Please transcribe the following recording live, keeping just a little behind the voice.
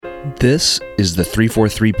This is the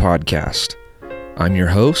 343 Podcast. I'm your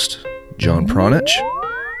host, John Pronich.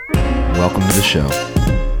 Welcome to the show.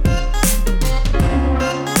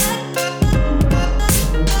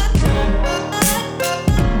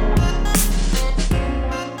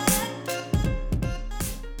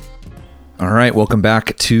 All right, welcome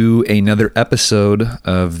back to another episode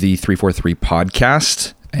of the 343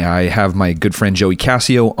 Podcast. I have my good friend Joey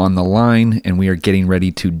Cassio on the line, and we are getting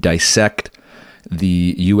ready to dissect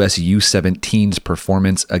the US U17's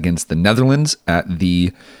performance against the Netherlands at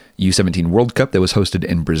the U17 World Cup that was hosted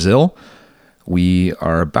in Brazil. We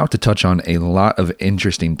are about to touch on a lot of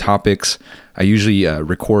interesting topics. I usually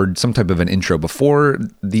record some type of an intro before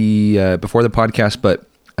the podcast, but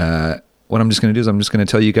what I'm just going to do is I'm just going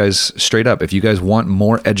to tell you guys straight up. If you guys want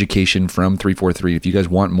more education from 343, if you guys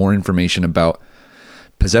want more information about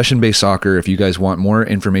possession-based soccer, if you guys want more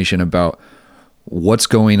information about what's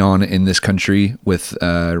going on in this country with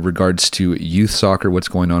regards to youth soccer, what's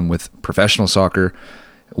going on with professional soccer,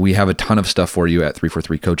 we have a ton of stuff for you at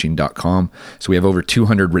 343coaching.com. So we have over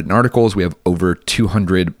 200 written articles. We have over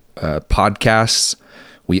 200 podcasts.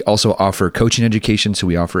 We also offer coaching education. So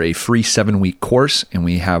we offer a free 7-week course, and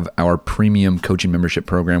we have our premium coaching membership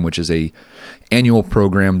program, which is a annual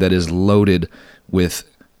program that is loaded with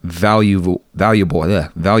valuable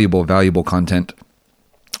content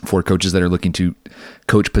for coaches that are looking to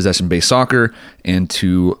coach possession-based soccer and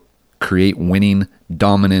to create winning,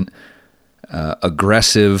 dominant,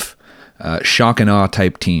 aggressive, shock and awe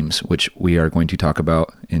type teams, which we are going to talk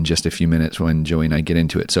about in just a few minutes when Joey and I get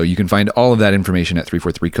into it. So you can find all of that information at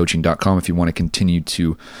 343coaching.com if you want to continue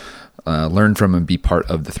to learn from and be part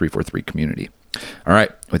of the 343 community. All right,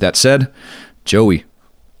 with that said, Joey,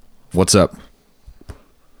 what's up?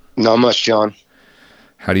 Not much, John.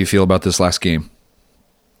 How do you feel about this last game?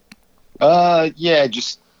 Yeah,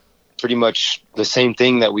 just pretty much the same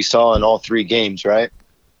thing that we saw in all three games, right?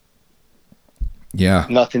 Yeah.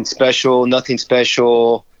 Nothing special.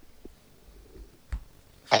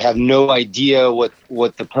 I have no idea what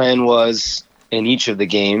the plan was in each of the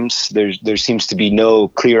games. There seems to be no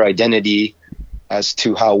clear identity as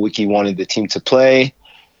to how Wiki wanted the team to play.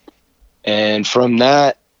 And from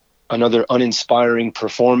that, another uninspiring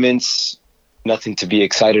performance, nothing to be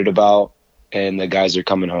excited about, and the guys are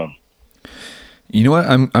coming home. You know what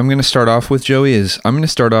I'm going to start off with, Joey, is I'm going to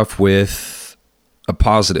start off with a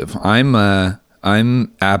positive. I'm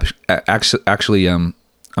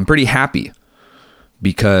pretty happy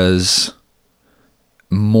because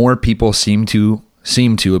more people seem to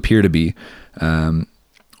appear to be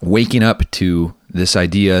waking up to this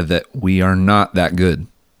idea that we are not that good.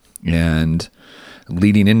 And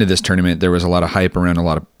leading into this tournament, there was a lot of hype around a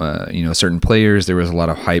lot of certain players. There was a lot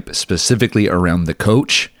of hype specifically around the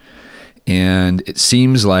coach. And it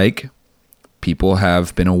seems like people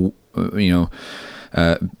have been,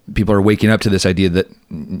 people are waking up to this idea that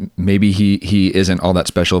maybe he isn't all that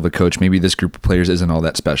special of a coach. Maybe this group of players isn't all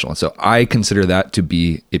that special. And so I consider that to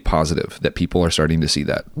be a positive, that people are starting to see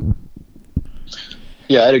that.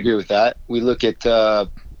 Yeah, I'd agree with that. We look at the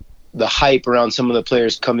hype around some of the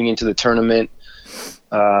players coming into the tournament,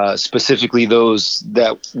 specifically those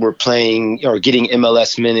that were playing or getting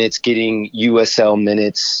MLS minutes, getting USL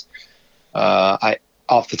minutes.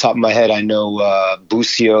 Off the top of my head, I know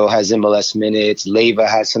Busio has MLS minutes. Leyva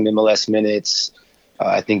has some MLS minutes.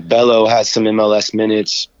 I think Bello has some MLS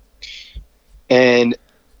minutes. And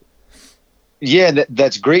yeah,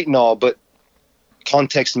 that's great and all, but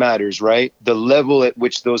context matters, right? The level at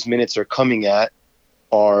which those minutes are coming at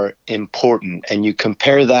are important. And you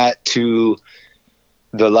compare that to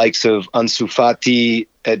the likes of Ansu Fati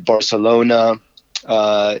at Barcelona,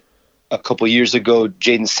 a couple years ago,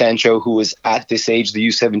 Jadon Sancho, who was at this age, the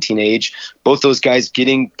U17 age, both those guys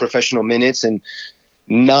getting professional minutes and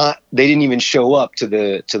they didn't even show up to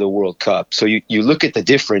the World Cup. So you look at the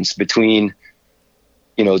difference between,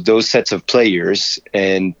 those sets of players,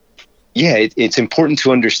 and yeah, it's important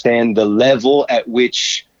to understand the level at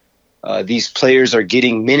which these players are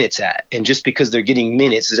getting minutes at. And just because they're getting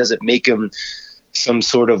minutes, it doesn't make them some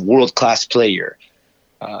sort of world-class player.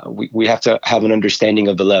 We have to have an understanding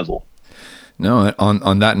of the level. No,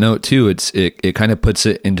 on that note too, it kind of puts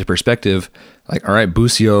it into perspective. Like, all right,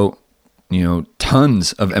 Busio,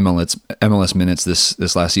 tons of MLS minutes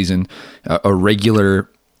this last season, a regular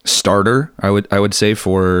starter, I would say,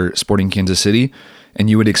 for Sporting Kansas City,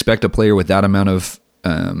 and you would expect a player with that amount of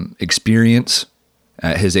experience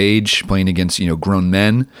at his age, playing against grown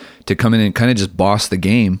men, to come in and kind of just boss the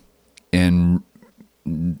game, and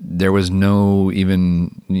there was no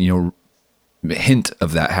even hint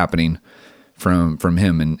of that happening from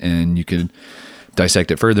him, and you could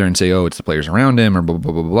dissect it further and say, oh, it's the players around him or blah,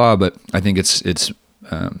 blah, blah, blah, blah. But I think it's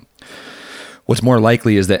what's more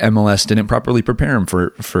likely is that MLS didn't properly prepare him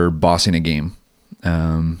for bossing a game.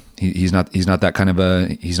 He's not that kind of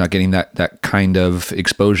he's not getting that kind of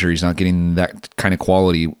exposure. He's not getting that kind of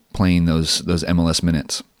quality playing those MLS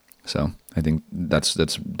minutes. So I think that's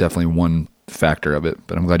definitely one factor of it,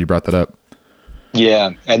 but I'm glad you brought that up.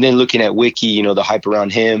 Yeah. And then looking at Wiki, the hype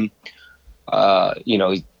around him,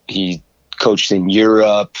 he coached in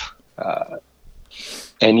Europe,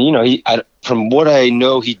 and from what I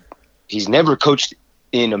know, he's never coached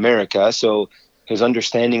in America, so his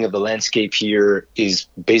understanding of the landscape here is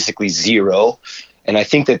basically zero. And I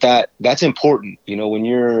think that's important. When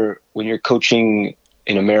you're coaching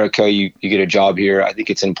in America, you get a job here. I think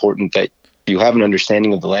it's important that you have an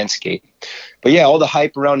understanding of the landscape. But yeah, all the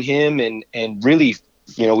hype around him and really,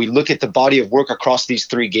 we look at the body of work across these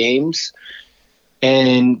 3 games,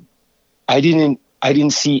 and I didn't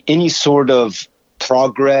see any sort of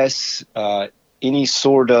progress, any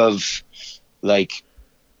sort of like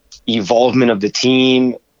evolvement of the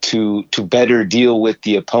team to better deal with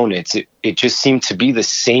the opponents. It just seemed to be the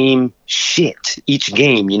same shit each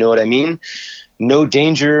game. You know what I mean? No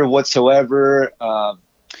danger whatsoever.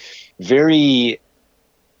 It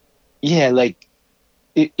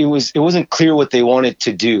wasn't clear what they wanted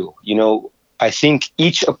to do. I think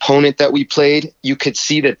each opponent that we played, you could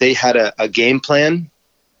see that they had a game plan.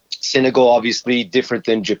 Senegal, obviously different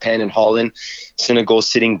than Japan and Holland. Senegal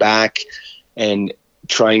sitting back and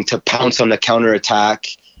trying to pounce on the counterattack.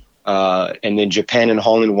 And then Japan and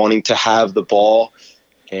Holland wanting to have the ball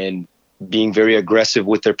and being very aggressive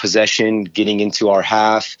with their possession, getting into our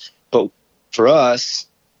half. But for us,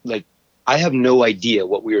 I have no idea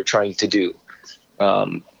what we were trying to do.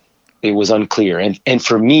 It was unclear. And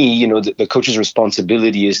for me, the coach's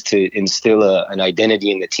responsibility is to instill an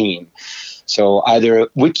identity in the team. So either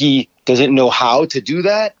Wiki doesn't know how to do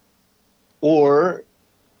that, or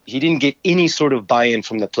he didn't get any sort of buy-in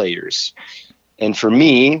from the players. And for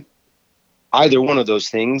me, either one of those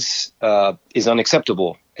things is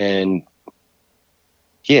unacceptable. And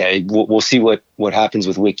yeah, we'll see what happens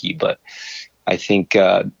with Wiki, but I think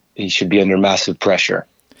he should be under massive pressure.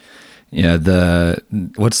 Yeah,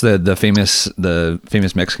 what's the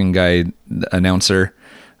famous Mexican guy, announcer?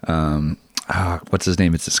 What's his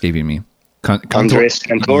name? It's escaping me. Andres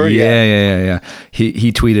Cantor. Yeah.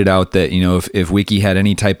 He tweeted out that if Wiki had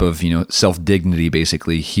any type of self dignity,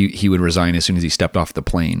 basically he would resign as soon as he stepped off the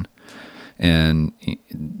plane, and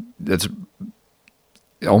that's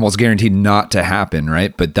almost guaranteed not to happen,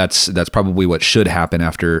 right? But that's probably what should happen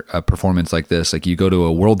after a performance like this. Like, you go to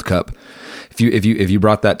a World Cup, if you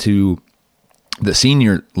brought that to the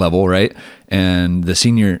senior level, right? And the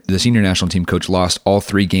senior national team coach lost all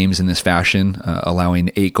 3 games in this fashion,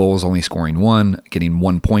 allowing 8 goals, only scoring 1, getting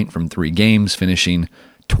 1 point from 3 games, finishing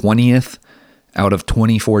 20th out of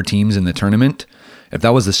 24 teams in the tournament. If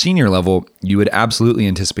that was the senior level, you would absolutely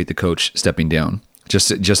anticipate the coach stepping down.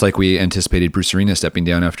 Just like we anticipated Bruce Arena stepping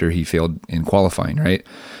down after he failed in qualifying, right?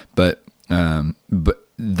 But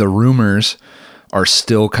the rumors are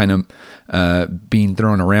still kind of being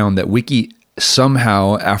thrown around that Wiki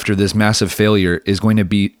somehow, after this massive failure, is going to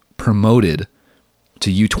be promoted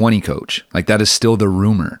to U20 coach. Like, that is still the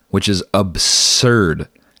rumor, which is absurd,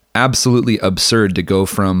 absolutely absurd, to go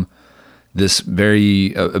from this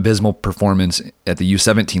very abysmal performance at the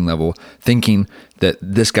U17 level, thinking that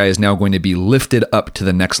this guy is now going to be lifted up to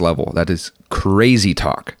the next level. That is crazy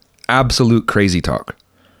talk. Absolute crazy talk.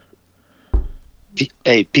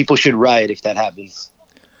 Hey, people should riot if that happens.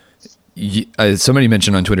 Somebody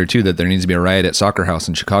mentioned on Twitter too that there needs to be a riot at Soccer House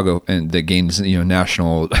in Chicago, and that gains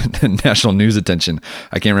national news attention.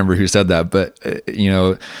 I can't remember who said that, but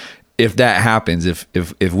if that happens,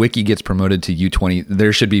 if Wiki gets promoted to U20,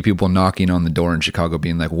 there should be people knocking on the door in Chicago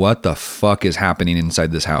being like, what the fuck is happening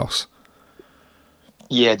inside this house?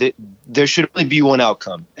 Yeah, there should only be one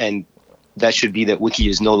outcome, and that should be that Wiki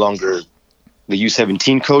is no longer the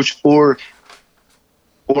U17 coach or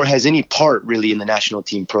has any part really in the national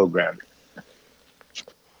team program.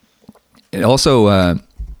 It also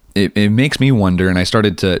it makes me wonder, and I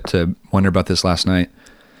started to wonder about this last night,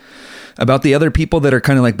 about the other people that are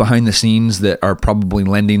kind of like behind the scenes that are probably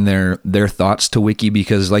lending their thoughts to Wiki,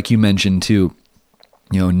 because like you mentioned too,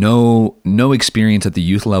 no experience at the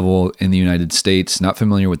youth level in the United States, not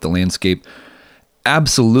familiar with the landscape,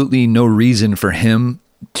 absolutely no reason for him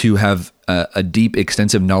to have a deep,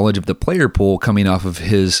 extensive knowledge of the player pool coming off of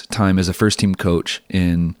his time as a first team coach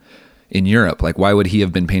in Europe. Like, why would he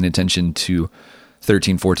have been paying attention to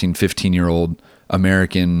 13, 14, 15-year-old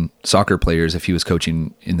American soccer players if he was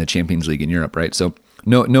coaching in the Champions League in Europe, right? So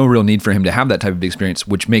no real need for him to have that type of experience,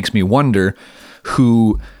 which makes me wonder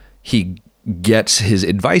who he gets his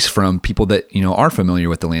advice from, people that, are familiar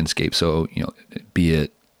with the landscape. So, be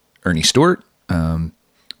it Ernie Stewart,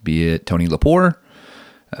 be it Tony Lepore,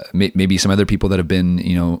 maybe some other people that have been,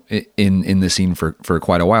 in the scene for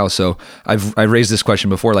quite a while. So I've raised this question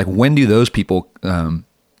before, like when do those people,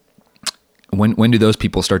 when do those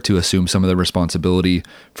people start to assume some of the responsibility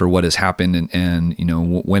for what has happened, and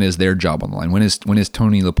when is their job on the line? When is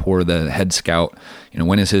Tony Lepore, the head scout,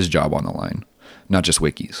 when is his job on the line? Not just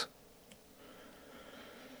Wiki's.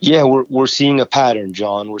 Yeah, we're seeing a pattern,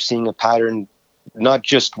 John. We're seeing a pattern not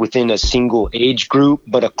just within a single age group,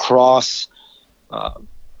 but across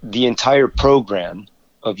the entire program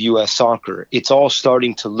of U.S. soccer. It's all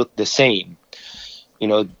starting to look the same.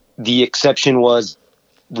 The exception was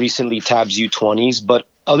recently Tab's U20s, but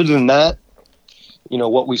other than that,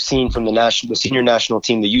 what we've seen from the senior national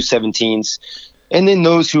team, the U17s, and then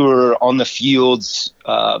those who are on the fields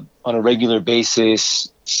on a regular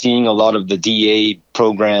basis, seeing a lot of the DA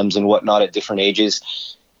programs and whatnot at different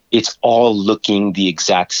ages, it's all looking the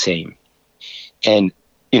exact same. And,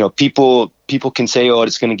 people can say, oh,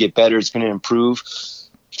 it's going to get better, it's going to improve.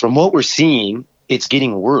 From what we're seeing, it's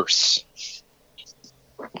getting worse.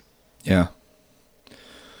 Yeah.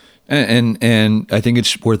 And I think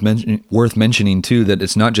it's worth mentioning too that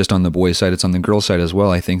it's not just on the boys' side; it's on the girls' side as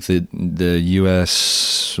well. I think that the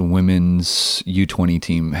U.S. women's U20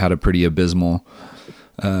 team had a pretty abysmal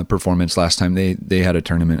performance last time they had a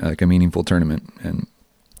tournament, like a meaningful tournament, and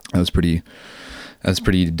that was pretty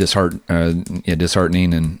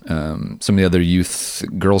disheartening. And some of the other youth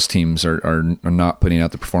girls teams are not putting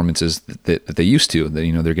out the performances that they used to.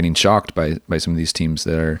 That they're getting shocked by some of these teams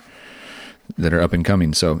that are up and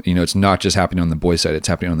coming. So, it's not just happening on the boys' side, it's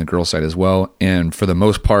happening on the girls' side as well. And for the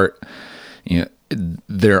most part,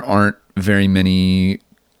 there aren't very many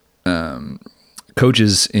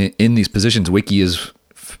coaches in these positions. Wiki is,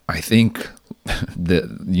 I think,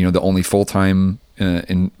 the only full-time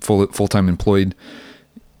employed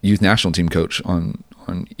youth national team coach on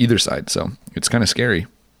either side. So it's kind of scary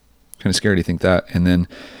to think that. And then,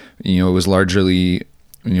 it was largely,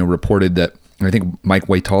 reported that, I think Mike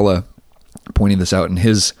Waitala pointing this out in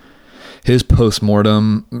his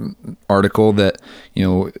post-mortem article, that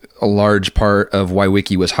a large part of why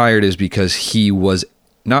Wiki was hired is because he was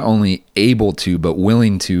not only able to but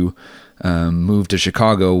willing to move to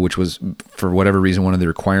Chicago, which was for whatever reason one of the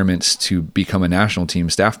requirements to become a national team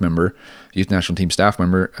staff member, youth national team staff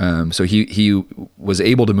member. So he was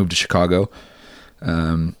able to move to Chicago.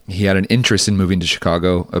 He had an interest in moving to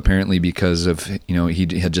Chicago, apparently because of,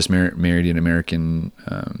 he had just married an American,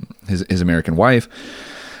 his American wife.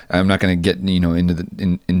 I'm not going to get,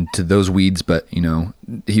 into those weeds, but,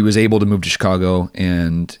 he was able to move to Chicago.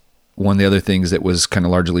 And one of the other things that was kind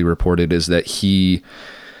of largely reported is that he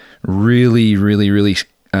really, really, really,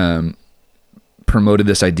 promoted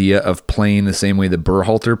this idea of playing the same way that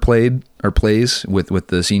Berhalter plays with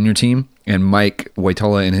the senior team. And Mike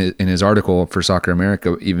Waitala in his article for Soccer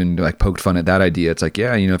America even poked fun at that idea. It's like,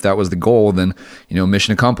 yeah, if that was the goal, then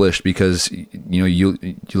mission accomplished, because you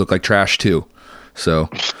look like trash too. So,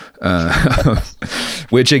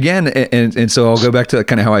 which again, and so I'll go back to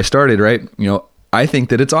kind of how I started, right? I think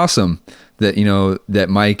that it's awesome that that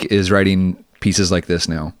Mike is writing pieces like this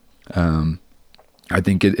now. I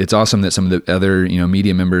think it's awesome that some of the other,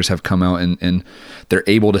 media members have come out and they're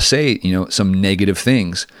able to say, some negative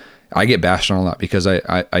things. I get bashed on a lot because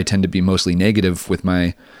I tend to be mostly negative with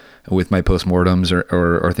my postmortems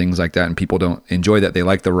or things like that. And people don't enjoy that. They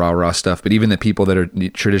like the rah stuff, but even the people that are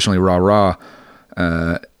traditionally rah,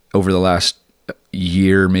 over the last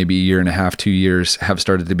year, maybe year and a half, 2 years, have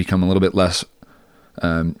started to become a little bit less,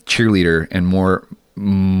 cheerleader and more,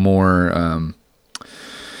 more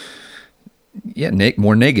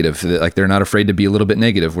negative. Like they're not afraid to be a little bit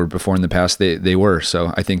negative, where before in the past they were.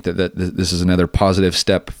 So I think that this is another positive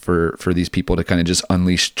step for these people to kind of just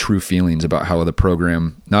unleash true feelings about how the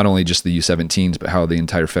program, not only just the U17s, but how the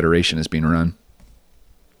entire federation is being run.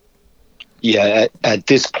 Yeah, at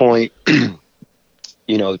this point,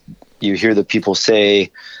 you hear the people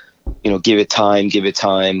say, give it time.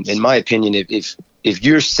 In my opinion, if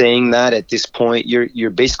you're saying that at this point, you're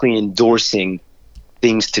basically endorsing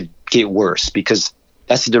things to get worse, because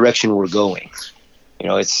that's the direction we're going.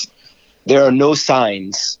 There are no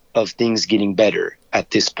signs of things getting better at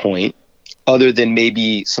this point, other than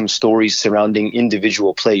maybe some stories surrounding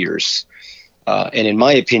individual players. And in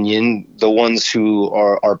my opinion, the ones who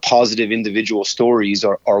are positive individual stories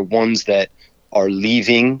are ones that are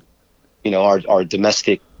leaving, our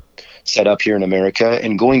domestic setup here in America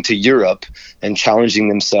and going to Europe and challenging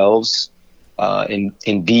themselves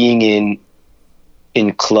in being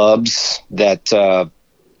in clubs that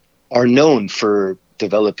are known for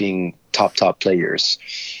developing top players.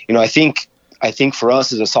 You know, I think for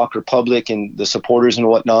us as a soccer public and the supporters and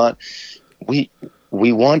whatnot, we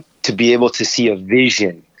want to be able to see a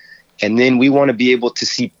vision, and then we want to be able to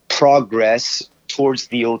see progress towards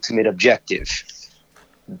the ultimate objective.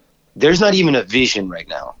 There's not even a vision right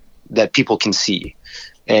now that people can see,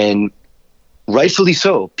 and rightfully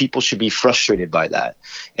so. People should be frustrated by that,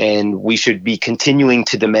 and we should be continuing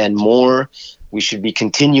to demand more. We should be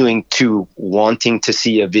continuing to wanting to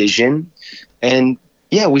see a vision, and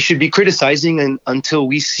yeah, we should be criticizing until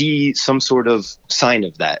we see some sort of sign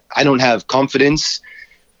of that. I don't have confidence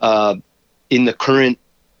in the current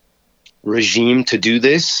regime to do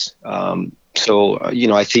this. You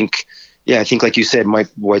know, I think like you said, Mike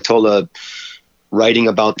Wojtola writing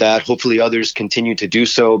about that. Hopefully others continue to do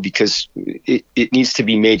so, because it needs to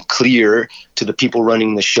be made clear to the people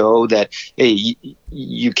running the show that, hey,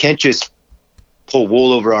 you can't just pull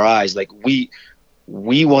wool over our eyes. Like, we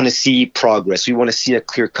want to see progress. We want to see a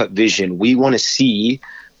clear-cut vision. We want to see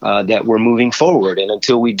that we're moving forward. And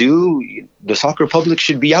until we do, the soccer public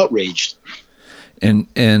should be outraged. And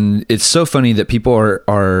it's so funny that people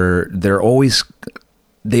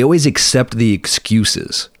they always accept the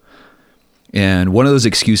excuses. And one of those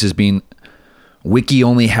excuses being, Wiki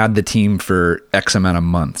only had the team for X amount of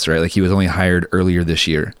months, right? Like, he was only hired earlier this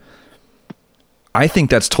year. I think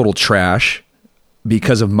that's total trash,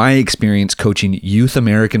 because of my experience coaching youth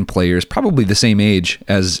American players, probably the same age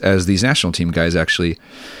as these national team guys, actually,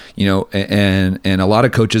 you know, and a lot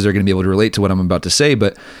of coaches are going to be able to relate to what I'm about to say.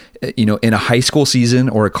 But, you know, in a high school season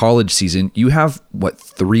or a college season, you have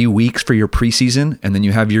 3 weeks for your preseason, and then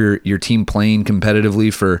you have your team playing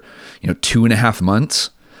competitively for, 2.5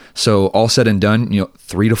 months. So all said and done,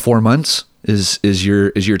 3 to 4 months is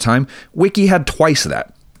your time. Wiki had twice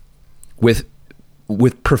that with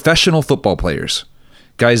professional football players.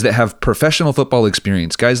 Guys that have professional football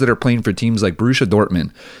experience, guys that are playing for teams like Borussia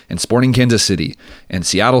Dortmund and Sporting Kansas City and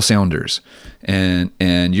Seattle Sounders. And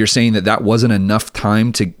you're saying that wasn't enough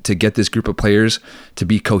time to get this group of players to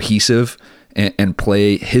be cohesive and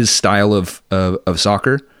play his style of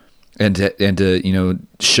soccer and to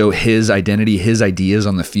show his identity, his ideas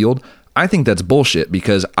on the field. I think that's bullshit,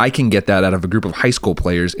 because I can get that out of a group of high school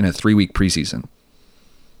players in a 3-week preseason.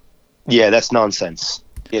 Yeah, that's nonsense.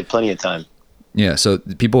 He had plenty of time. Yeah, so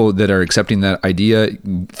people that are accepting that idea,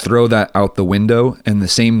 throw that out the window, and the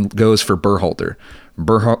same goes for Berhalter.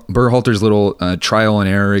 Berhalter's little trial and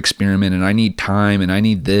error experiment, and I need time, and I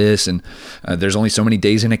need this, and there's only so many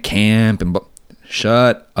days in a camp, and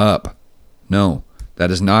shut up. No,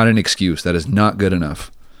 that is not an excuse. That is not good enough.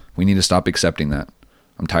 We need to stop accepting that.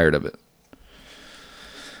 I'm tired of it.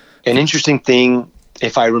 An interesting thing,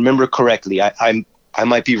 if I remember correctly, I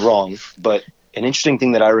might be wrong, but an interesting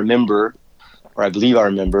thing that I remember, or I believe I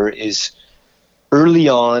remember, is early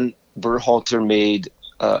on, Berhalter made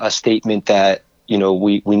a statement that,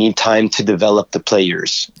 we need time to develop the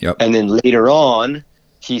players. Yep. And then later on,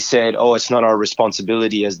 he said, it's not our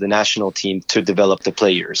responsibility as the national team to develop the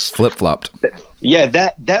players. Flip-flopped. Yeah,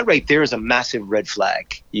 that right there is a massive red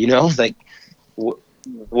flag. Like, well,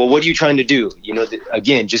 what are you trying to do?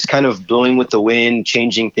 Again, just kind of blowing with the wind,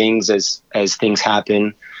 changing things as things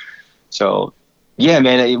happen. So, yeah,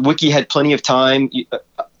 man, Wiki had plenty of time.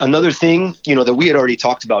 Another thing, that we had already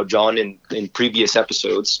talked about, John, in previous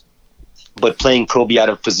episodes, but playing Kobe out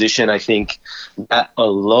of position, I think that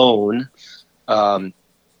alone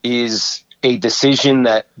is a decision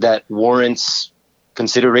that warrants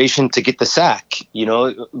consideration to get the sack.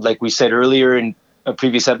 Like we said earlier in a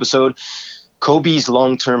previous episode, Kobe's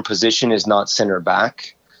long-term position is not center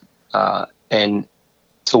back. And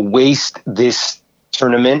to waste this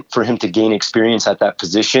tournament for him to gain experience at that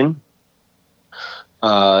position,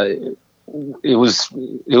 it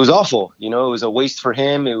was awful. It was a waste for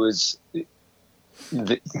him. He's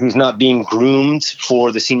not being groomed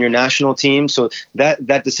for the senior national team. So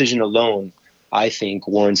that decision alone, I think,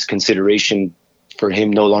 warrants consideration for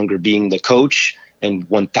him no longer being the coach, and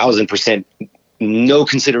 1,000% no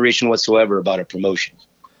consideration whatsoever about a promotion.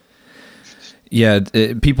 Yeah,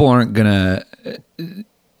 people aren't gonna.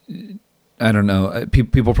 I don't know.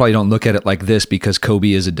 People probably don't look at it like this because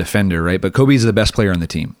Kobe is a defender, right? But Kobe is the best player on the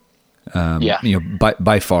team,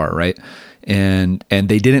 by far, right? And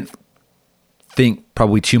they didn't think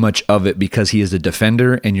probably too much of it because he is a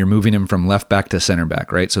defender, and you're moving him from left back to center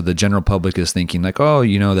back, right? So the general public is thinking like,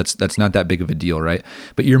 that's not that big of a deal, right?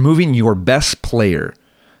 But you're moving your best player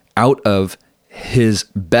out of his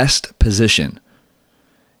best position,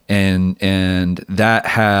 and that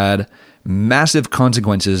had massive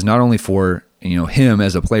consequences, not only for, him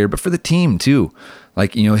as a player, but for the team too.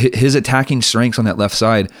 Like, his attacking strengths on that left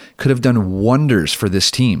side could have done wonders for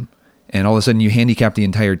this team. And all of a sudden you handicap the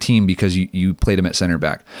entire team because you played him at center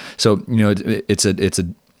back. So, it's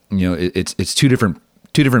two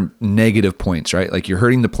different negative points, right? Like, you're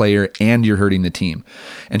hurting the player and you're hurting the team.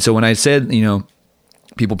 And so when I said,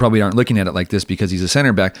 people probably aren't looking at it like this because he's a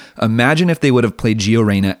center back. Imagine if they would have played Gio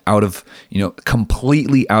Reyna out of,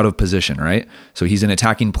 completely out of position, right? So he's an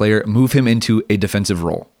attacking player, move him into a defensive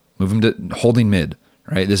role, move him to holding mid,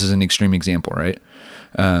 right? This is an extreme example, right?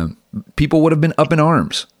 People would have been up in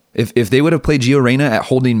arms. If they would have played Gio Reyna at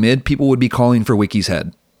holding mid, people would be calling for Wiki's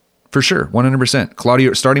head. For sure,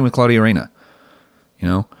 100%. Starting with Claudio Reyna,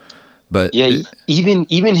 But yeah,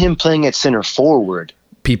 even him playing at center forward,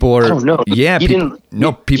 people are, I don't know. Yeah, people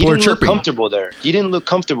are chirping. Comfortable there. He didn't look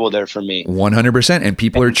comfortable there for me. 100%, and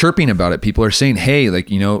people are chirping about it. People are saying, "Hey,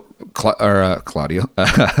 Claudio,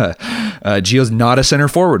 Gio's not a center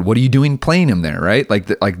forward. What are you doing playing him there?" Right?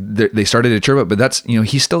 They started to chirp it, but that's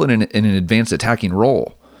he's still in an advanced attacking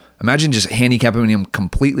role. Imagine just handicapping him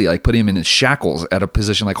completely, like putting him in his shackles at a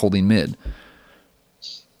position like holding mid.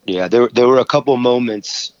 Yeah, there were a couple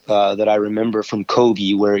moments that I remember from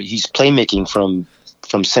Kobe where he's playmaking from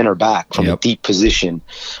center back, from a deep position.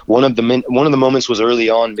 One of the moments was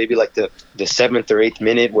early on, maybe like the 7th or 8th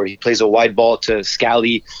minute, where he plays a wide ball to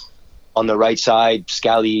Scally on the right side.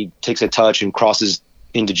 Scally takes a touch and crosses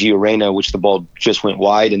into Gio Reyna, which the ball just went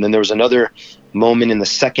wide. And then there was another moment in the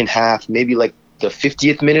second half, maybe like the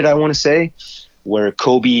 50th minute, I want to say, where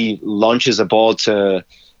Kobe launches a ball to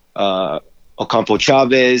Ocampo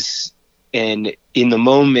Chavez, and in the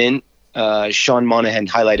moment, Sean Monahan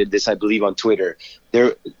highlighted this, I believe, on Twitter.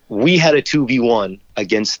 We had a 2v1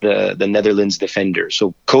 against the Netherlands defender.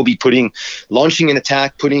 So Kobe launching an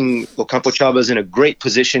attack, putting Ocampo Chavez in a great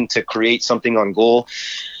position to create something on goal.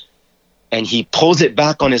 And he pulls it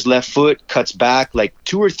back on his left foot, cuts back like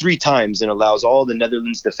 2 or 3 times, and allows all the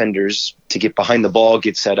Netherlands defenders to get behind the ball,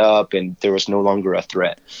 get set up, and there was no longer a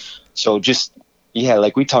threat. So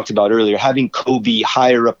like we talked about earlier, having Kobe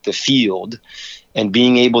higher up the field and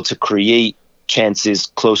being able to create chances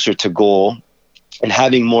closer to goal and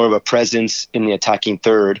having more of a presence in the attacking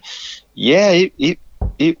third,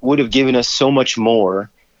 it would have given us so much more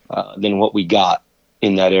than what we got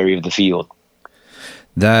in that area of the field.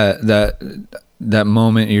 That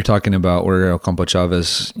moment you're talking about where Ocampo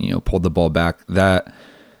Chavez, pulled the ball back,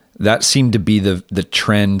 that seemed to be the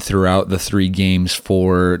trend throughout the 3 games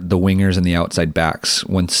for the wingers and the outside backs.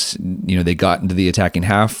 Once, they got into the attacking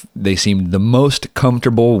half, they seemed the most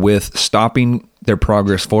comfortable with stopping their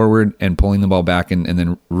progress forward and pulling the ball back and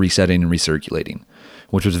then resetting and recirculating,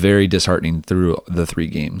 which was very disheartening through the 3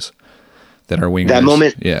 games. That our wingers,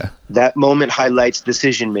 that moment highlights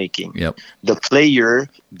decision making. Yep. The player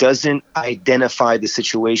doesn't identify the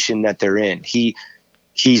situation that they're in.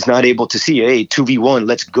 He's not able to see, hey, 2v1,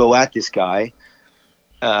 let's go at this guy.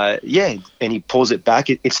 And he pulls it back.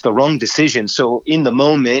 It's the wrong decision. So in the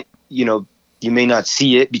moment, you may not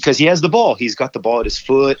see it because he has the ball. He's got the ball at his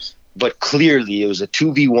foot. But clearly it was a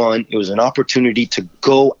 2v1. It was an opportunity to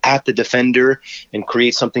go at the defender and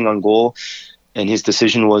create something on goal. And his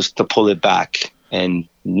decision was to pull it back, and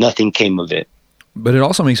nothing came of it. But it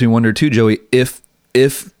also makes me wonder too, Joey, if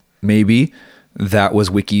maybe that was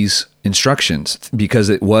Wiki's instructions, because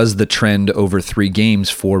it was the trend over 3 games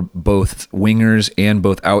for both wingers and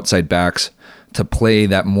both outside backs to play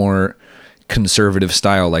that more conservative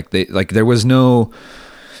style. Like there was no,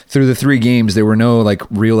 through the 3 games, there were no like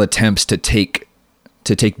real attempts to take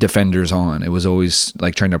defenders on. It was always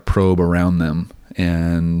like trying to probe around them,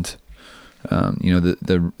 and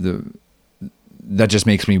that just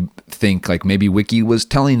makes me think like maybe Wiki was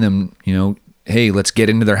telling them, hey, let's get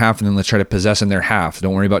into their half and then let's try to possess in their half.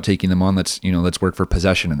 Don't worry about taking them on. Let's work for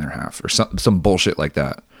possession in their half, or some bullshit like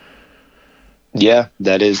that. Yeah,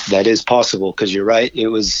 that is possible, because you're right. It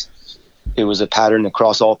was a pattern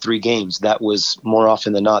across all 3 games. That was more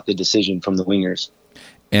often than not the decision from the wingers.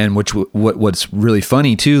 And what's really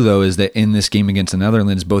funny too, though, is that in this game against the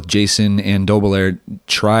Netherlands, both Jason and Dobelair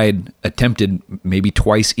attempted maybe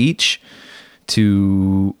twice each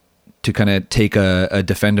to kind of take a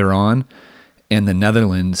defender on, and the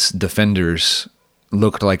Netherlands defenders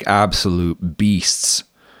looked like absolute beasts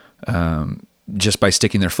just by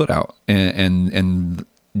sticking their foot out, and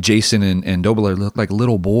Jason and Dobelair looked like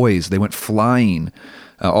little boys. They went flying.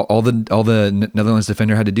 All the Netherlands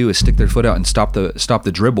defender had to do is stick their foot out and stop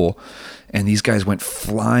the dribble, and these guys went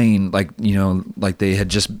flying like they had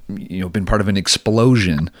just been part of an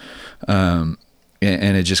explosion, and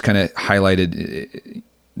it just kind of highlighted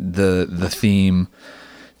the theme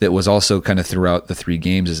that was also kind of throughout the 3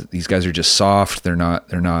 games is that these guys are just soft. They're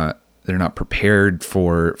not prepared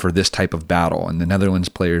for this type of battle. And the Netherlands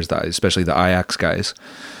players, especially the Ajax guys,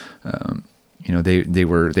 they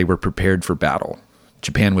were prepared for battle.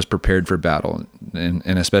 Japan was prepared for battle, and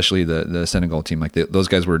especially the Senegal team. Like those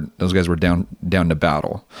guys were down to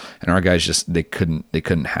battle, and our guys just they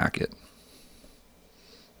couldn't hack it.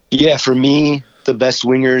 Yeah, for me, the best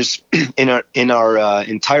wingers in our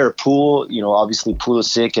entire pool, obviously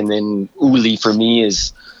Pulisic, and then Uli for me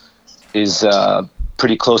is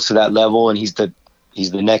pretty close to that level, and he's the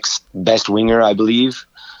next best winger, I believe.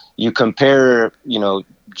 You compare,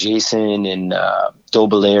 Jason and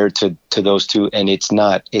Dobelair to those two, and it's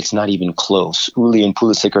not even close. Uli and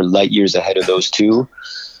Pulisic are light years ahead of those two.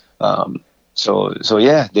 So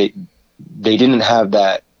yeah, they didn't have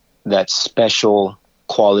that special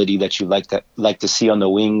quality that you like to see on the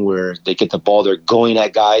wing, where they get the ball, they're going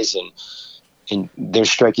at guys and they're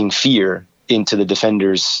striking fear into the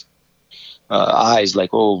defenders' eyes, like,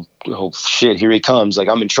 oh shit, here he comes, like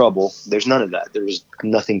I'm in trouble. There's none of that. There was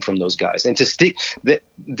nothing from those guys. And to stick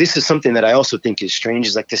this is something that I also think is strange,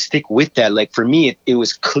 is like to stick with that. Like for me, it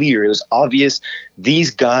was clear, it was obvious,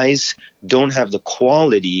 these guys don't have the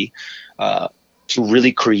quality to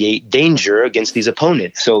really create danger against these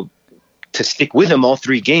opponents. So to stick with them all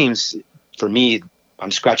 3 games, for me,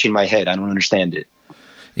 I'm scratching my head. I don't understand it.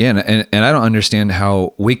 Yeah, and I don't understand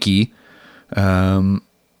how Wiki, I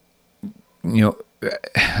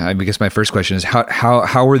guess my first question is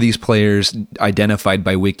how were these players identified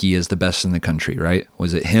by Wiki as the best in the country, right?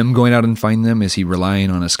 Was it him going out and finding them? Is he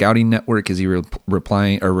relying on a scouting network? Is he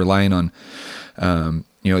relying on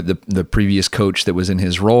the previous coach that was in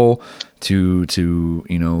his role to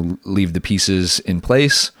leave the pieces in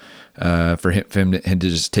place for him to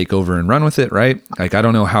just take over and run with it, right? Like I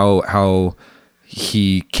don't know how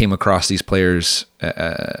he came across these players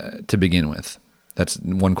to begin with. That's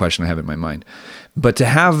one question I have in my mind. But to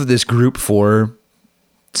have this group for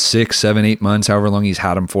 6, 7, 8 months, however long he's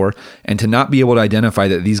had them for, and to not be able to identify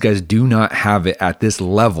that these guys do not have it at this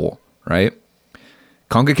level, right?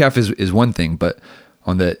 CONCACAF is one thing, but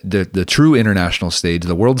on the true international stage,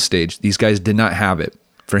 the world stage, these guys did not have it.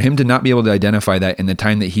 For him to not be able to identify that in the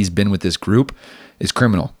time that he's been with this group is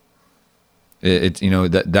criminal.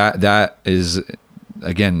 That is,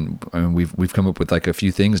 again, I mean, we've come up with like a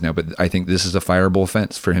few things now, but I think this is a fireable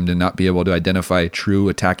offense for him to not be able to identify true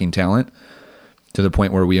attacking talent to the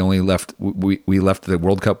point where we left the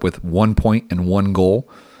World Cup with 1 point and 1 goal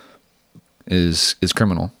is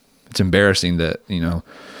criminal. It's embarrassing that,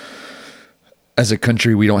 as a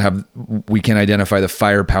country, we can't identify the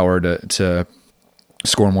firepower to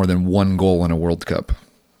score more than 1 goal in a World Cup.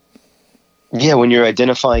 Yeah, when you're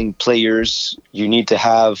identifying players, you need to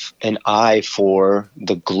have an eye for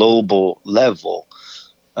the global level.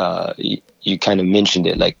 You kind of mentioned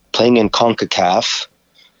it, like playing in CONCACAF.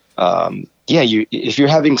 If you're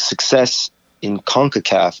having success in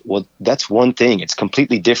CONCACAF, well, that's one thing. It's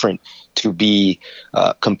completely different to be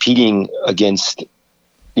competing against,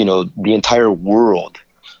 the entire world.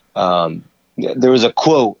 There was a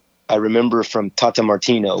quote I remember from Tata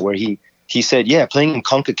Martino where he said, yeah, playing in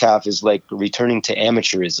CONCACAF is like returning to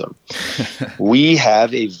amateurism. We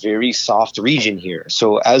have a very soft region here.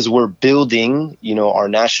 So as we're building, our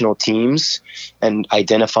national teams and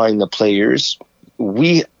identifying the players,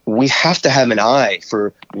 we have to have an eye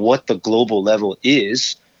for what the global level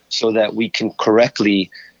is so that we can correctly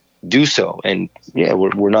do so. And yeah,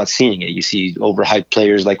 we're not seeing it. You see overhyped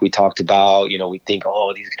players like we talked about, we think,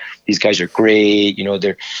 oh, these guys are great.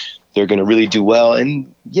 They're going to really do well.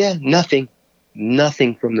 And yeah, nothing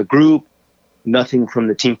from the group, nothing from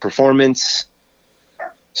the team performance.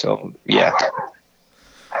 So, yeah.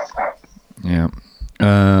 Yeah.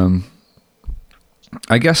 I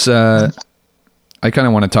guess I kind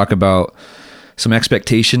of want to talk about some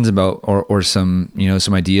expectations about, or some,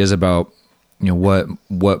 some ideas about,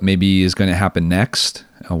 what maybe is going to happen next,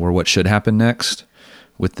 or what should happen next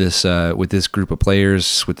with this group of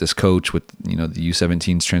players, with this coach, with the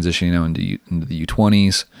U17s transitioning now into the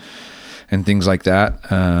U20s and things like that.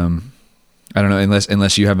 I don't know,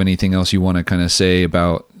 unless you have anything else you want to kind of say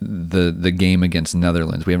about the game against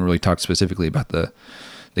Netherlands. We haven't really talked specifically about the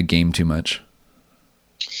game too much.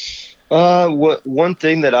 One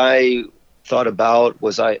thing that I thought about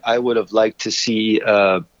was I would have liked to see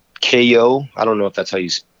Kayo. I don't know if that's how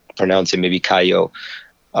you pronounce it. Maybe Kayo.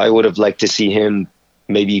 I would have liked to see him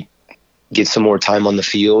maybe get some more time on the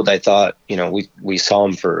field. I thought, we saw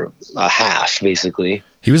him for a half, basically.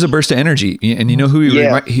 He was a burst of energy, and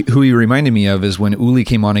who he reminded me of is when Uli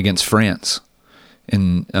came on against France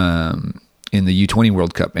in the U20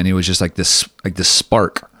 World Cup, and it was just like this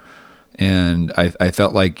spark, And I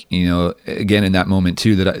felt like, again, in that moment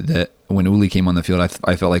too, that when Uli came on the field,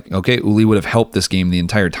 I felt like, okay, Uli would have helped this game the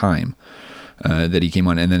entire time that he came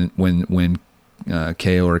on. And then when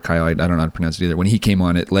KO or Kyle, I don't know how to pronounce it either, when he came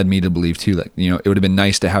on, it led me to believe too that, it would have been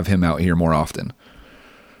nice to have him out here more often.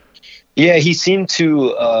 Yeah, he seemed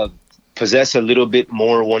to possess a little bit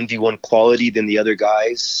more 1v1 quality than the other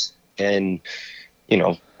guys. And,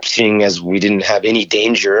 seeing as we didn't have any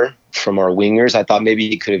danger from our wingers, I thought maybe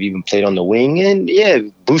he could have even played on the wing. And yeah,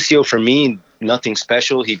 Busio, for me, nothing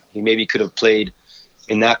special. He maybe could have played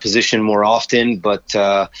in that position more often. But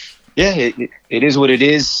it is what it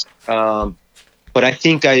is. But I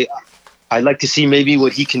think I'd like to see maybe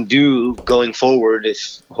what he can do going forward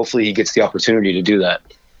if hopefully he gets the opportunity to do that.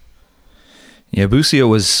 Yeah, Busio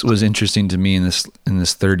was interesting to me in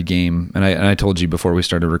this third game, and I told you before we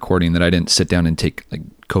started recording that I didn't sit down and take like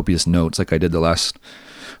copious notes like I did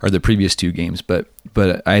the previous two games, but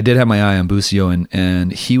I did have my eye on Busio,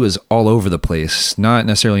 and he was all over the place, not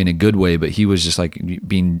necessarily in a good way, but he was just like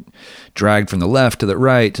being dragged from the left to the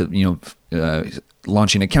right to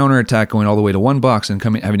launching a counterattack, going all the way to one box and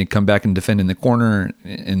having to come back and defend in the corner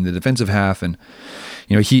in the defensive half, and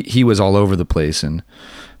he was all over the place, and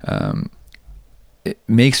it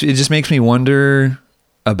just makes me wonder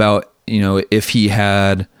about if he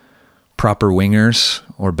had proper wingers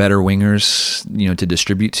or better wingers to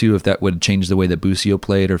distribute to, if that would change the way that Busio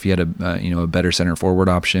played, or if he had a better center forward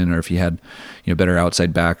option, or if he had better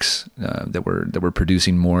outside backs that were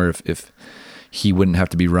producing more, if he wouldn't have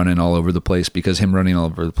to be running all over the place, because him running all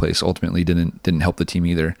over the place ultimately didn't help the team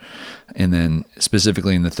either. And then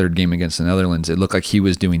specifically in the third game against the Netherlands, it looked like he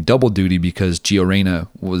was doing double duty because Gio Reyna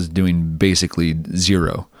was doing basically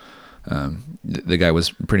zero. The guy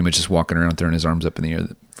was pretty much just walking around throwing his arms up in the air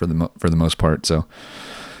for the most part. So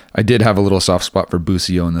I did have a little soft spot for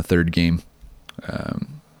Busio in the third game,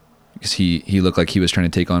 because he looked like he was trying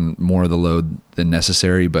to take on more of the load than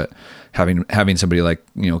necessary. But having somebody like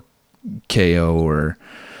KO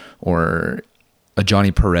or a Johnny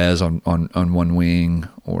Perez on one wing,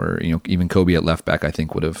 or even Kobe at left back, I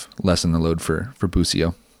think would have lessened the load for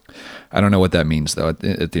Busio. I don't know what that means though. At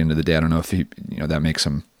the end of the day, I don't know if that makes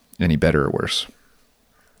him any better or worse.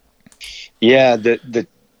 Yeah,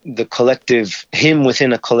 the collective, him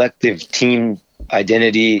within a collective team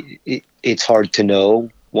identity, it's hard to know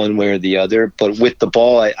one way or the other. But with the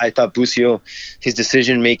ball, I thought Busio, his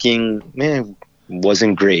decision making,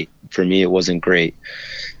 wasn't great. For me, it wasn't great.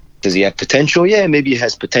 Does he have potential? Yeah, maybe he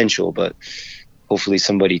has potential, but hopefully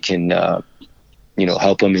somebody can,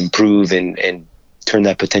 help him improve and turn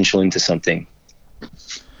that potential into something.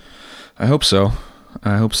 I hope so.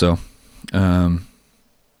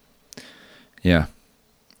 Yeah.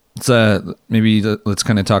 Let's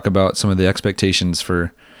kind of talk about some of the expectations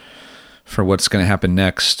for what's going to happen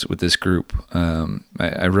next with this group.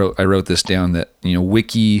 I wrote this down that,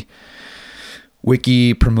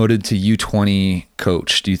 Wiki promoted to U20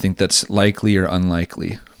 coach. Do you think that's likely or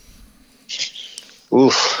unlikely?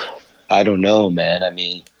 Oof, I don't know, man. I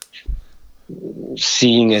mean,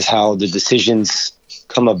 seeing as how the decisions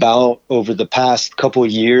come about over the past couple of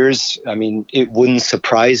years, I mean, it wouldn't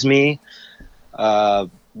surprise me. But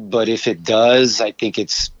if it does, I think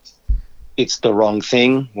it's the wrong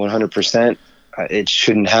thing, 100%. It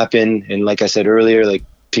shouldn't happen. And like I said earlier, like,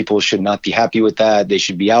 people should not be happy with that. They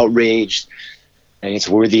should be outraged. And it's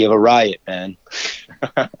worthy of a riot, man.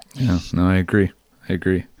 Yeah, no, I agree.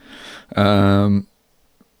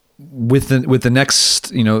 With the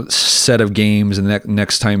next, set of games and the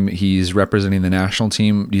next time he's representing the national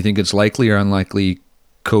team, do you think it's likely or unlikely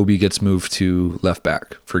Kobe gets moved to left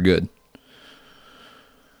back for good?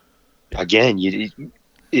 Again,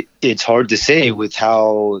 it's hard to say with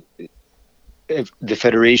how the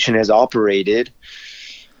federation has operated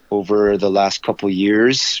over the last couple of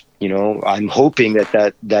years. I'm hoping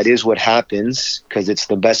that is what happens, because it's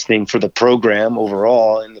the best thing for the program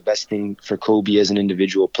overall and the best thing for Kobe as an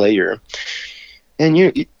individual player. And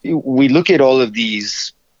we look at all of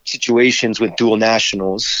these situations with dual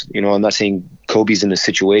nationals. I'm not saying Kobe's in a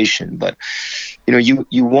situation, but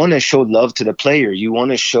you want to show love to the player. You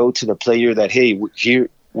want to show to the player that, hey, here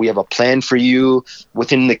we have a plan for you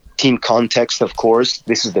within the team context. Of course,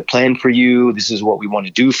 this is the plan for you. This is what we want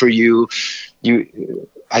to do for you.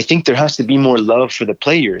 I think there has to be more love for the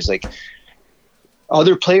players. Like,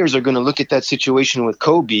 other players are going to look at that situation with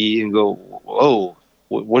Kobe and go, whoa,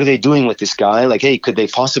 what are they doing with this guy? Like, hey, could they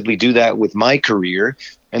possibly do that with my career?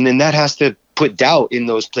 And then that has to put doubt in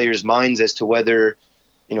those players' minds as to whether,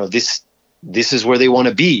 this is where they want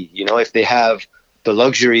to be. If they have the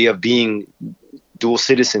luxury of being dual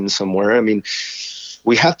citizens somewhere. I mean,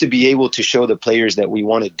 we have to be able to show the players that we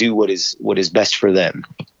want to do what is best for them.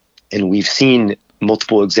 And we've seen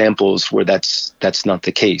multiple examples where that's not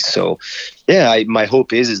the case. So yeah, my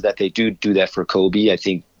hope is that they do that for Kobe. I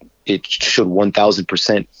think it should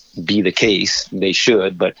 1000% be the case. They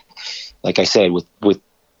should, but like I said, with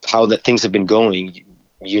how that things have been going,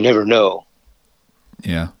 you never know.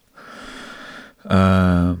 Yeah.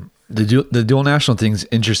 The dual national thing's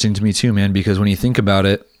interesting to me too, man, because when you think about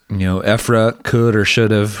it, Efra could or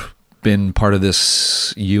should have been part of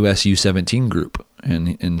this US U17 group,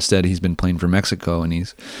 and instead he's been playing for Mexico. And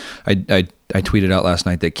I tweeted out last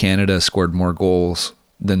night that Canada scored more goals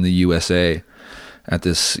than the USA at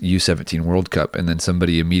this U17 World Cup, and then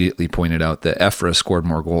somebody immediately pointed out that Efra scored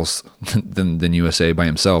more goals than USA by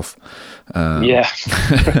himself. Yeah.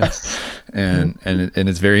 and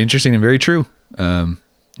it's very interesting and very true.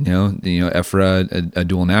 Efra, a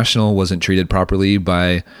dual national, wasn't treated properly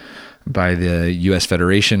by the U.S.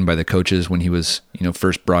 Federation, by the coaches when he was,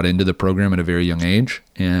 first brought into the program at a very young age,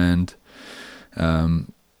 and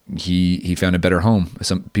he found a better home.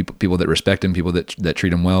 Some people that respect him, people that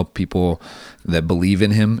treat him well, people that believe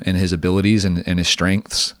in him and his abilities and his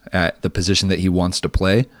strengths at the position that he wants to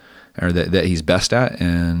play, or that he's best at,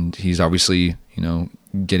 and he's obviously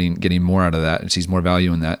getting more out of that and sees more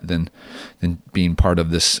value in that than being part of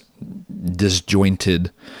this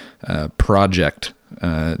disjointed project,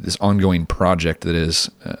 this ongoing project that is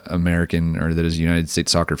American, or that is United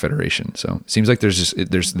States Soccer Federation. So it seems like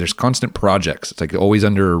there's constant projects. It's like always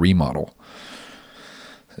under a remodel.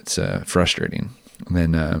 It's frustrating. And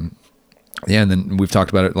then and then we've talked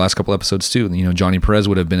about it the last couple episodes too. Johnny Perez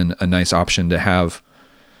would have been a nice option to have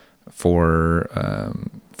for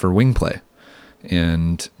wing play.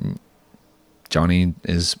 And Johnny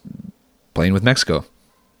is playing with Mexico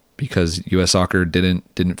because U.S. Soccer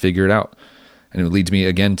didn't figure it out, and it leads me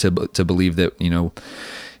again to believe that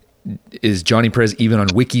is Johnny Perez even on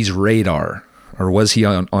Wiki's radar, or was he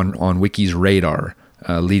on Wiki's radar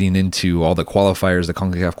leading into all the qualifiers, the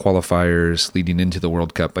CONCACAF qualifiers, leading into the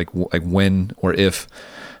World Cup, like when or if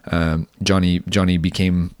Johnny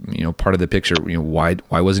became part of the picture? Why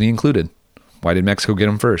wasn't he included? Why did Mexico get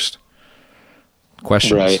him first?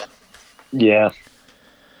 Questions. Right. Yeah.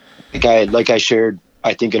 Like I shared,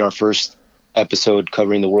 I think in our first episode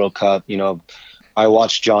covering the World Cup, I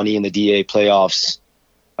watched Johnny in the DA playoffs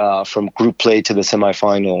from group play to the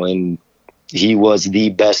semifinal, and he was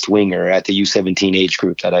the best winger at the U17 age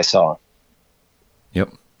group that I saw.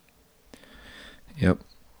 Yep. Yeah,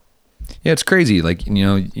 it's crazy. Like,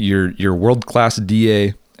 your world-class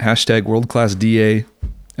DA, hashtag world-class DA,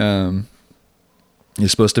 you're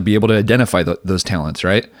supposed to be able to identify those talents,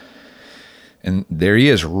 right? And there he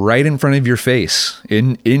is, right in front of your face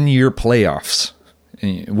in your playoffs.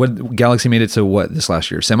 What Galaxy made it to what this last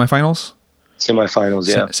year? Semifinals,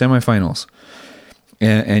 yeah. Semifinals,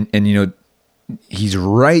 and he's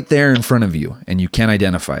right there in front of you, and you can't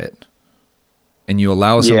identify it. And you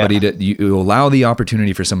allow somebody you allow the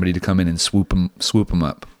opportunity for somebody to come in and swoop him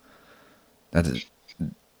up. That is.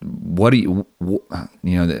 What do you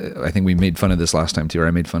I think we made fun of this last time too, or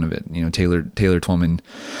I made fun of it. Taylor Twellman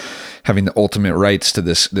having the ultimate rights to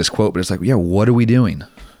this quote, but it's like, yeah, what are we doing?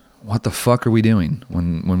 What the fuck are we doing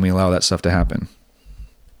when we allow that stuff to happen?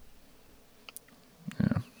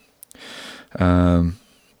 Yeah.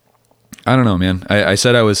 I don't know, man. I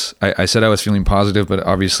said I was feeling positive, but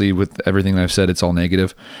obviously with everything I've said, it's all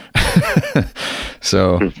negative.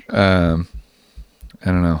 So I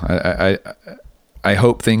don't know. I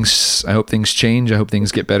hope things change. I hope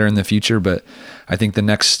things get better in the future. But I think the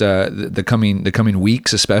next, the coming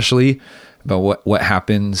weeks, especially about what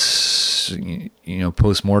happens,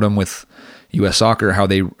 post-mortem with U.S. Soccer, how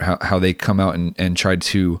they come out and try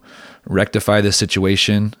to rectify this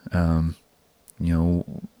situation. I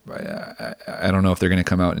don't know if they're going to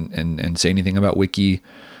come out and say anything about Wiki.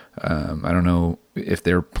 I don't know if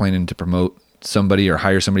they're planning to promote somebody or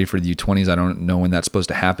hire somebody for the U20s. I don't know when that's supposed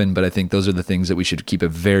to happen, but I think those are the things that we should keep a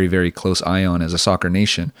very, very close eye on as a soccer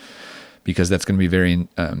nation, because that's going to be very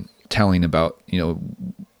telling about,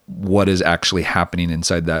 what is actually happening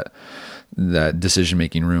inside that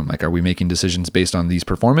decision-making room. Like, are we making decisions based on these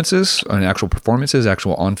performances, on actual performances,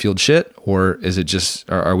 actual on-field shit? Or is it just,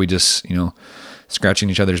 are we just, scratching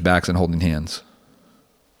each other's backs and holding hands?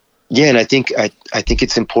 Yeah. And I think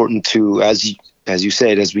it's important to, as you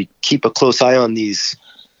said, as we keep a close eye on these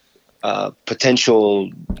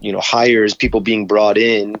potential, hires, people being brought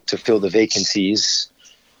in to fill the vacancies,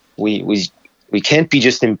 we can't be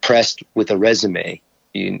just impressed with a resume.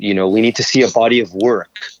 We need to see a body of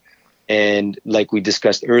work. And like we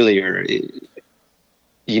discussed earlier,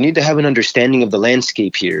 you need to have an understanding of the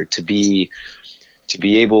landscape here to be to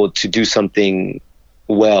be able to do something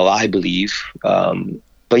well, I believe.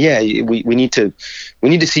 But yeah, we need to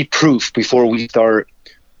see proof before we start,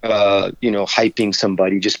 hyping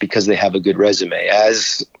somebody just because they have a good resume.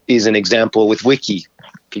 As is an example with Wiki,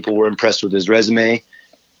 people were impressed with his resume.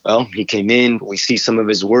 Well, he came in, we see some of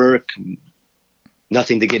his work,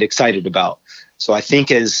 nothing to get excited about. So I think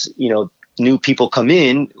as new people come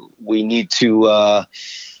in, we need to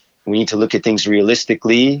look at things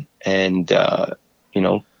realistically and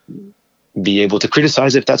be able to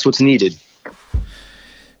criticize if that's what's needed.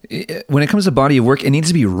 When it comes to body of work, it needs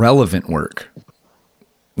to be relevant work.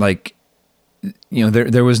 Like,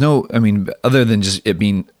 there was no, other than just it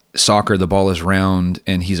being soccer, the ball is round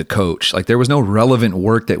and he's a coach. Like, there was no relevant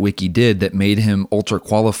work that Wiki did that made him ultra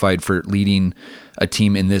qualified for leading a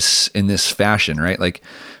team in this fashion, right? Like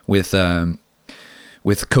with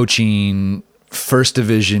coaching first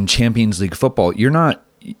division Champions League football,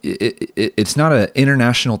 it's not an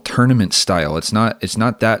international tournament style. It's not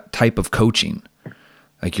that type of coaching.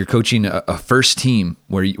 Like, you're coaching a first team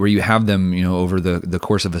where you have them, over the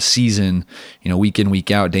course of a season, week in,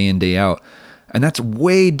 week out, day in, day out. And that's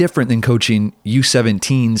way different than coaching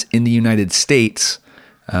U17s in the United States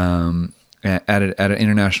at an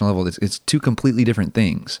international level. It's two completely different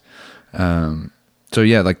things. So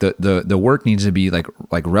yeah, like the work needs to be like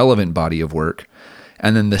relevant body of work.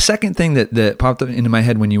 And then the second thing that popped up into my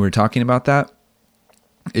head when you were talking about that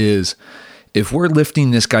is, if we're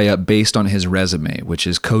lifting this guy up based on his resume, which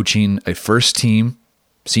is coaching a first team,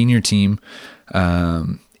 senior team,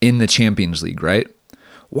 in the Champions League, right?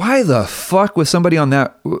 Why the fuck with somebody on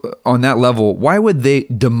that level, why would they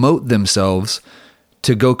demote themselves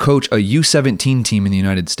to go coach a U17 team in the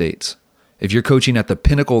United States? If you're coaching at the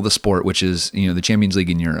pinnacle of the sport, which is, the Champions League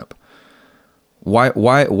in Europe, why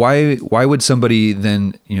would somebody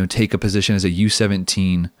then, take a position as a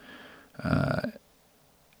U17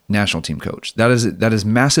 national team coach? That is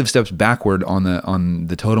massive steps backward on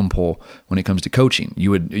the totem pole when it comes to coaching.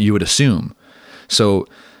 You would assume. So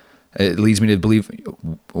it leads me to believe,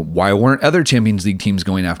 why weren't other Champions League teams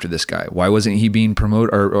going after this guy? Why wasn't he being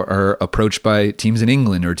promoted or approached by teams in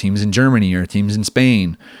England or teams in Germany or teams in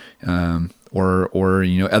Spain, or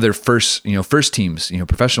other first teams,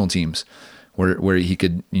 professional teams where he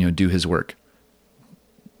could do his work?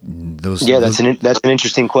 That's an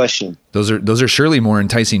interesting question. Those are surely more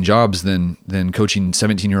enticing jobs than coaching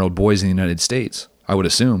 17-year-old boys in the United States, I would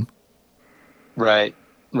assume. Right.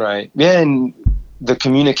 Yeah, and the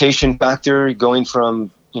communication factor, going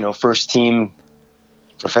from first team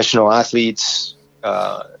professional athletes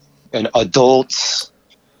and adults,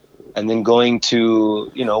 and then going to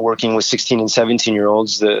working with 16 and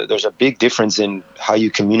 17-year-olds, there's a big difference in how you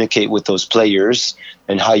communicate with those players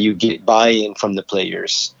and how you get buy-in from the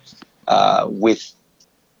players.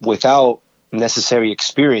 Without necessary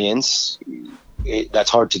experience, that's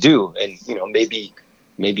hard to do. And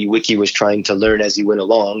maybe Wiki was trying to learn as he went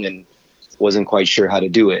along and wasn't quite sure how to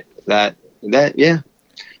do it. That's an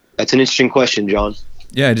interesting question, John.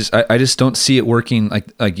 Yeah, I just don't see it working.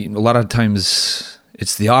 Like a lot of times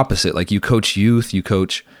it's the opposite. Like, you coach youth, you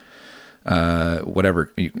coach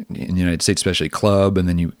whatever in the United States, especially club, and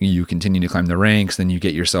then you continue to climb the ranks. Then you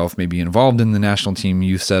get yourself maybe involved in the national team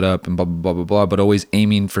youth setup and blah blah blah blah blah. But always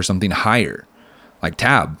aiming for something higher. Like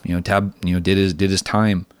Tab did his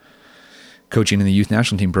time coaching in the youth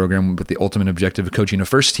national team program with the ultimate objective of coaching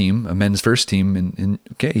a men's first team. And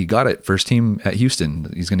okay, he got it. First team at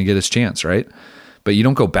Houston. He's going to get his chance, right? But you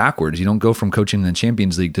don't go backwards. You don't go from coaching in the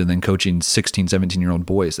Champions League to then coaching 16, 17-year-old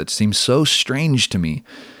boys. That seems so strange to me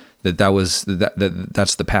that's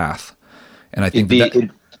the path. And I think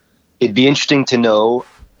it'd be interesting to know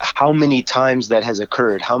how many times that has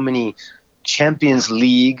occurred. How many Champions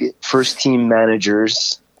League first team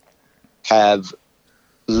managers have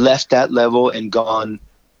left that level and gone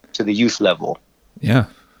to the youth level? Yeah.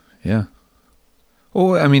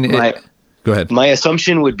 Well, go ahead. My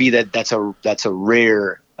assumption would be that that's a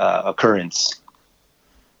rare occurrence.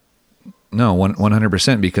 No,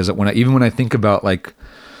 100%. Because when I think about like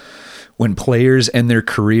when players end their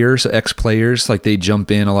career, so ex-players, like they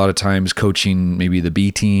jump in a lot of times coaching maybe the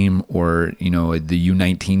B team or, the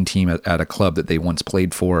U19 team at a club that they once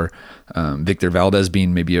played for. Victor Valdez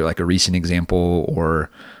being maybe like a recent example,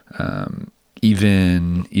 or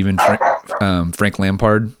even Frank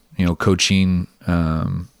Lampard, coaching,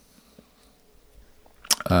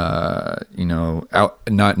 out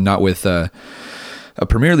not with a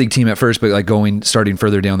Premier League team at first, but like starting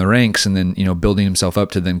further down the ranks, and then building himself up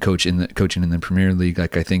to then coaching in the Premier League.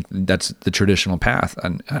 Like, I think that's the traditional path.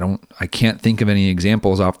 And I can't think of any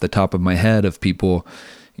examples off the top of my head of people,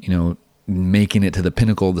 making it to the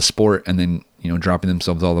pinnacle of the sport and then dropping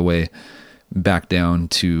themselves all the way back down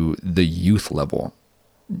to the youth level.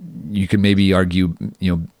 You could maybe argue,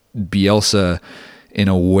 Bielsa in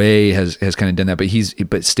a way has kind of done that,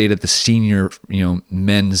 but stayed at the senior,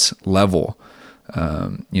 men's level,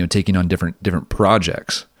 taking on different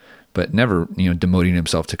projects, but never, demoting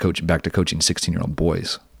himself to back to coaching 16-year-old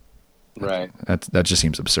boys. Right. That just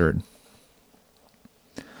seems absurd.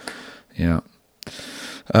 Yeah.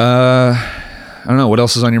 I don't know. What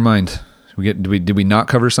else is on your mind? Did we not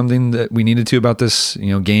cover something that we needed to about this,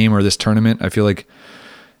 game or this tournament? I feel like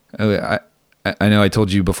I know I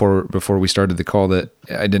told you before we started the call that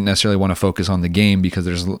I didn't necessarily want to focus on the game because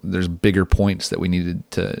there's bigger points that we needed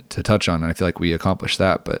to touch on. And I feel like we accomplished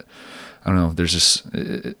that, but I don't know.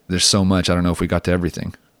 There's so much. I don't know if we got to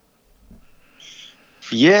everything.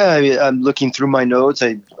 Yeah, I mean, I'm looking through my notes.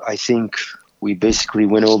 I think we basically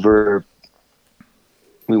went over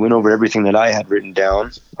everything that I had written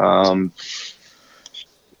down.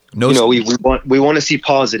 We want to see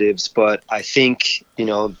positives, but I think,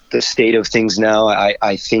 the state of things now,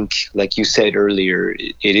 I think, like you said earlier,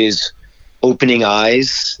 it is opening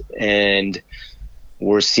eyes, and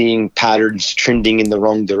we're seeing patterns trending in the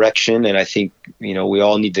wrong direction. And I think, we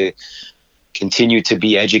all need to continue to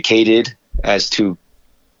be educated as to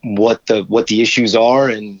what the issues are,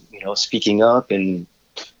 and, speaking up, and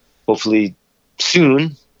hopefully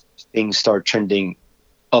soon things start trending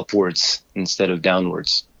upwards instead of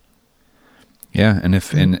downwards. Yeah. And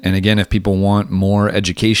again, if people want more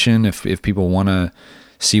education, if people want to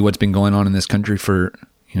see what's been going on in this country for,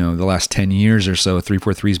 the last 10 years or so,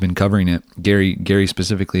 343 has been covering it. Gary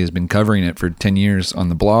specifically has been covering it for 10 years on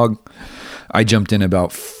the blog. I jumped in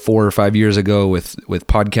about 4 or 5 years ago with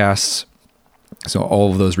podcasts. So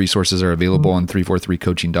all of those resources are available on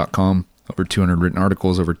 343coaching.com. Over 200 written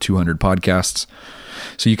articles, over 200 podcasts.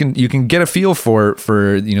 So you can get a feel for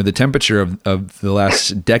the temperature of the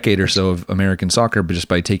last decade or so of American soccer, but just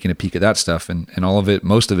by taking a peek at that stuff, and all of it,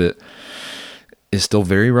 most of it is still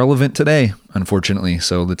very relevant today, unfortunately.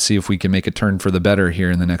 So let's see if we can make a turn for the better here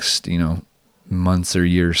in the next months or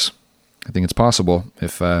years. I think it's possible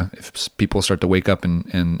if people start to wake up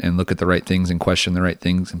and look at the right things and question the right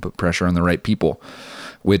things and put pressure on the right people,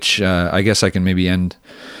 which I guess I can maybe end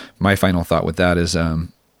my final thought with that is,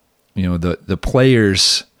 the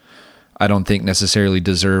players, I don't think necessarily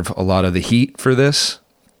deserve a lot of the heat for this.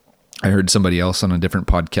 I heard somebody else on a different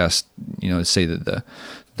podcast, say that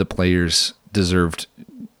the players deserved,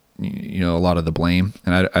 a lot of the blame.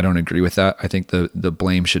 And I don't agree with that. I think the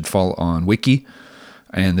blame should fall on Wiki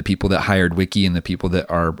and the people that hired Wiki and the people that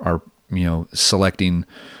are selecting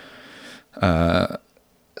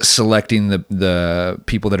the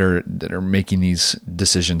people that are making these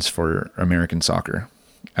decisions for American soccer.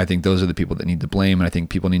 I think those are the people that need to blame, and I think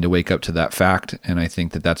people need to wake up to that fact, and I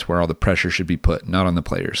think that's where all the pressure should be put, not on the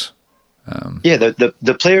players.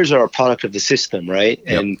 The players are a product of the system, right?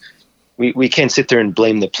 Yep. And we can't sit there and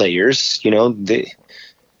blame the players.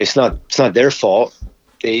 It's not their fault.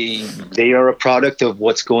 They are a product of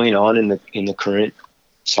what's going on in the current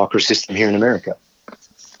soccer system here in America.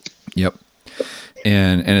 Yep.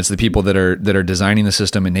 And it's the people that are designing the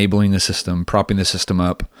system, enabling the system, propping the system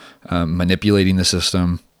up, manipulating the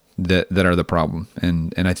system that are the problem.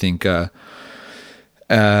 And I think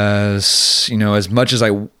as much as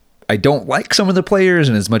I don't like some of the players,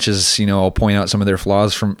 and as much as I'll point out some of their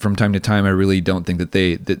flaws from time to time, I really don't think that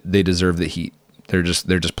they deserve the heat. They're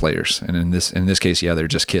just players, and in this case, yeah, they're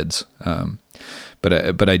just kids.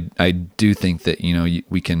 But I do think that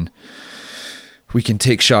we can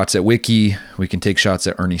take shots at Wiki, we can take shots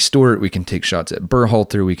at Ernie Stewart, we can take shots at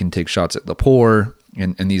Berhalter, we can take shots at Lepore,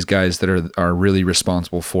 and these guys that are really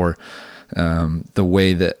responsible for the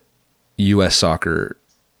way that U.S. soccer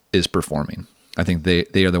is performing. I think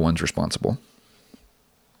they are the ones responsible.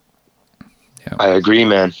 Yeah. I agree,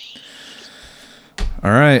 man.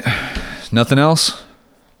 All right. Nothing else?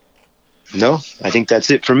 No, I think that's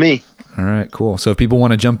it for me. All right, cool. So if people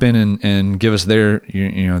want to jump in and give us their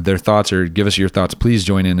thoughts, or give us your thoughts, please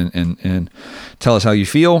join in and tell us how you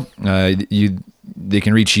feel. They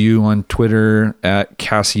can reach you on Twitter at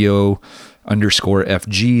Casio_FG.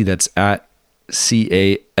 That's at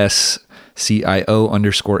CASCIO_FG.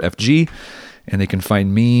 And they can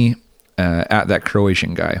find me at that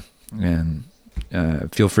Croatian guy. And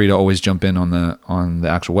feel free to always jump in on the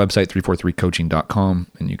actual website 343coaching.com,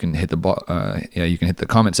 and you can hit the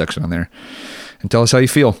comment section on there and tell us how you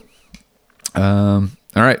feel. All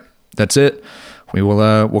right, that's it.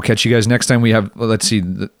 We'll catch you guys next time. We have, let's see,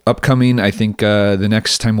 the upcoming, I think the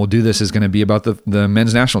next time we'll do this is going to be about the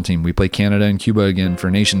men's national team. We play Canada and Cuba again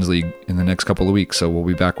for Nations League in the next couple of weeks, so we'll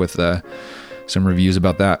be back with some reviews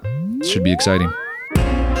about that. Should be exciting.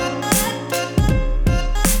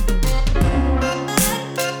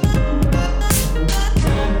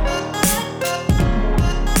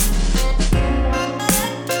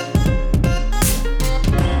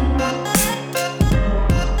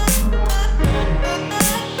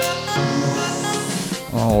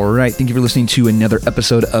 All right. Thank you for listening to another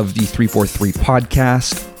episode of the 343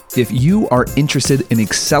 podcast. If you are interested in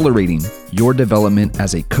accelerating your development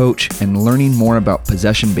as a coach and learning more about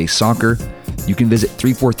possession-based soccer, you can visit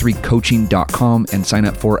 343coaching.com and sign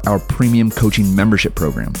up for our premium coaching membership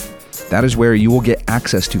program. That is where you will get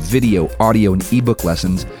access to video, audio, and ebook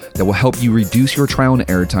lessons that will help you reduce your trial and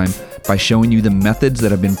error time by showing you the methods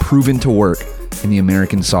that have been proven to work in the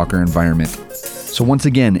American soccer environment. So once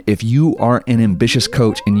again, if you are an ambitious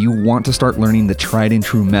coach and you want to start learning the tried and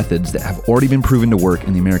true methods that have already been proven to work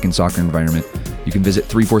in the American soccer environment, you can visit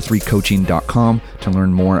 343coaching.com to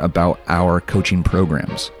learn more about our coaching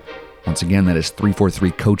programs. Once again, that is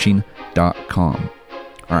 343coaching.com.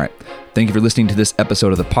 All right. Thank you for listening to this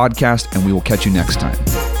episode of the podcast, and we will catch you next time.